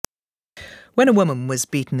When a woman was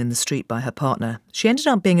beaten in the street by her partner, she ended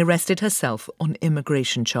up being arrested herself on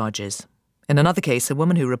immigration charges. In another case, a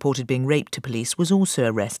woman who reported being raped to police was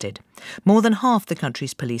also arrested. More than half the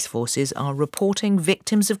country's police forces are reporting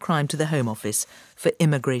victims of crime to the Home Office for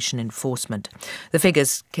immigration enforcement. The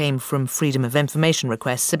figures came from Freedom of Information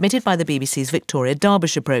requests submitted by the BBC's Victoria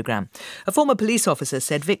Derbyshire programme. A former police officer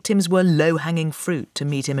said victims were low-hanging fruit to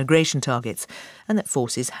meet immigration targets and that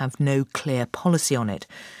forces have no clear policy on it.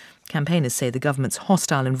 Campaigners say the government's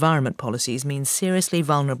hostile environment policies mean seriously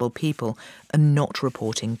vulnerable people are not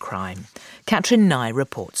reporting crime. Catrin Nye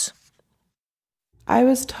reports. I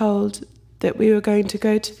was told that we were going to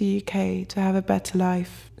go to the UK to have a better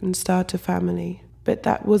life and start a family, but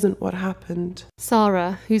that wasn't what happened.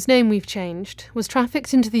 Sarah, whose name we've changed, was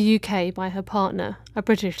trafficked into the UK by her partner, a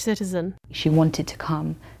British citizen. She wanted to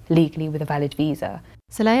come legally with a valid visa.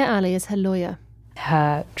 Sulaiha Ali is her lawyer.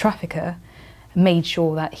 Her trafficker made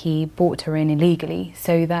sure that he brought her in illegally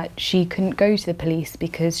so that she couldn't go to the police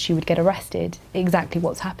because she would get arrested, exactly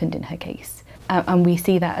what's happened in her case. And we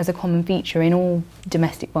see that as a common feature in all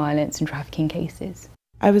domestic violence and trafficking cases.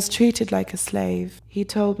 I was treated like a slave. He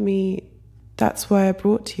told me, "That's why I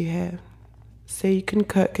brought you here, so you can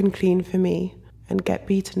cook and clean for me and get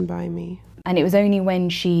beaten by me." And it was only when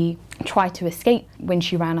she tried to escape, when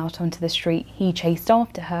she ran out onto the street, he chased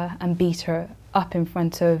after her and beat her up in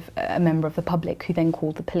front of a member of the public who then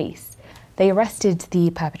called the police. They arrested the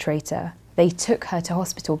perpetrator. They took her to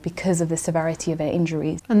hospital because of the severity of her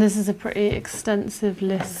injuries. And this is a pretty extensive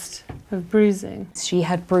list of bruising. She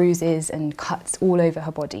had bruises and cuts all over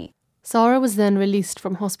her body. Sarah was then released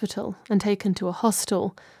from hospital and taken to a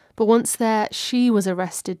hostel. But once there, she was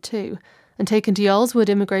arrested too and taken to Yarlswood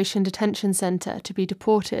Immigration Detention Centre to be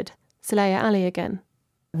deported. Sulaiha Ali again.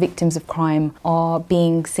 Victims of crime are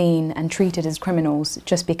being seen and treated as criminals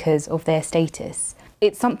just because of their status.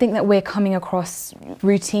 It's something that we're coming across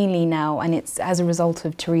routinely now, and it's as a result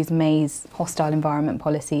of Theresa May's hostile environment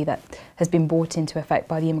policy that has been brought into effect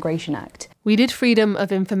by the Immigration Act. We did Freedom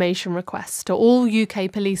of Information requests to all UK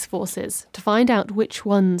police forces to find out which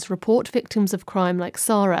ones report victims of crime like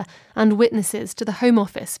Sarah and witnesses to the Home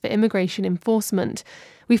Office for Immigration Enforcement.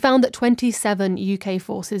 We found that 27 UK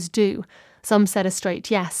forces do. Some said a straight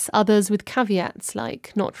yes, others with caveats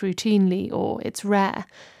like not routinely or it's rare.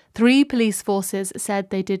 3 police forces said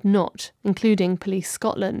they did not, including Police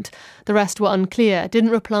Scotland. The rest were unclear, didn't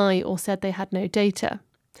reply or said they had no data.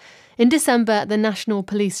 In December, the National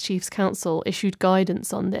Police Chiefs Council issued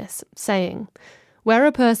guidance on this, saying, where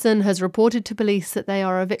a person has reported to police that they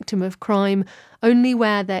are a victim of crime, only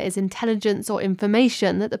where there is intelligence or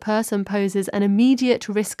information that the person poses an immediate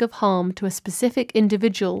risk of harm to a specific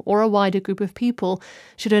individual or a wider group of people,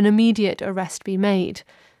 should an immediate arrest be made.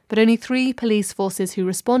 But only 3 police forces who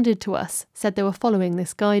responded to us said they were following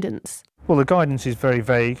this guidance. Well, the guidance is very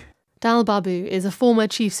vague. Dal Babu is a former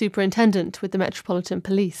chief superintendent with the Metropolitan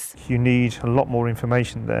Police. You need a lot more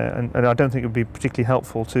information there, and I don't think it would be particularly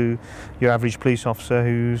helpful to your average police officer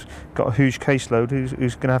who's got a huge caseload,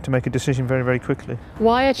 who's going to have to make a decision very, very quickly.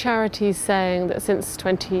 Why are charities saying that since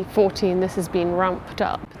 2014 this has been ramped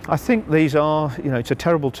up? I think these are, it's a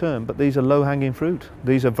terrible term, but these are low-hanging fruit.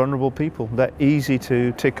 These are vulnerable people. They're easy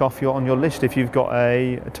to tick off on your list if you've got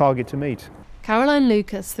a target to meet. Caroline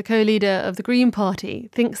Lucas, the co-leader of the Green Party,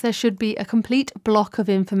 thinks there should be a complete block of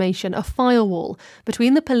information, a firewall,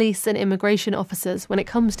 between the police and immigration officers when it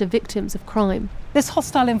comes to victims of crime. This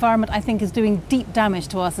hostile environment, I think, is doing deep damage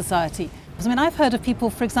to our society. I mean, I've heard of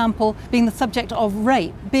people, for example, being the subject of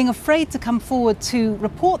rape, being afraid to come forward to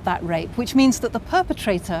report that rape, which means that the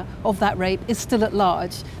perpetrator of that rape is still at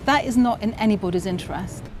large. That is not in anybody's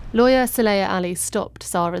interest. Lawyer Sulaiha Ali stopped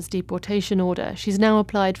Sarah's deportation order. She's now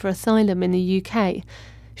applied for asylum in the UK.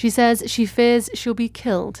 She says she fears she'll be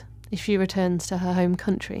killed if she returns to her home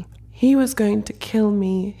country. He was going to kill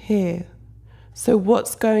me here. So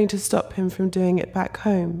what's going to stop him from doing it back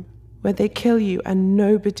home, where they kill you and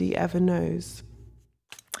nobody ever knows?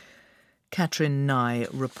 Catrin Nye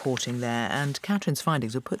reporting there, and Catrin's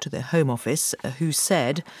findings were put to the Home Office, who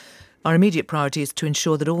said, our immediate priority is to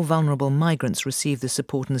ensure that all vulnerable migrants receive the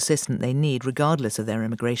support and assistance they need, regardless of their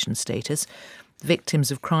immigration status. Victims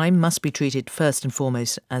of crime must be treated first and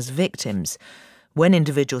foremost as victims. When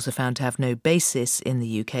individuals are found to have no basis in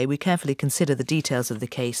the UK, we carefully consider the details of the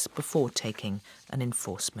case before taking an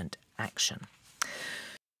enforcement action.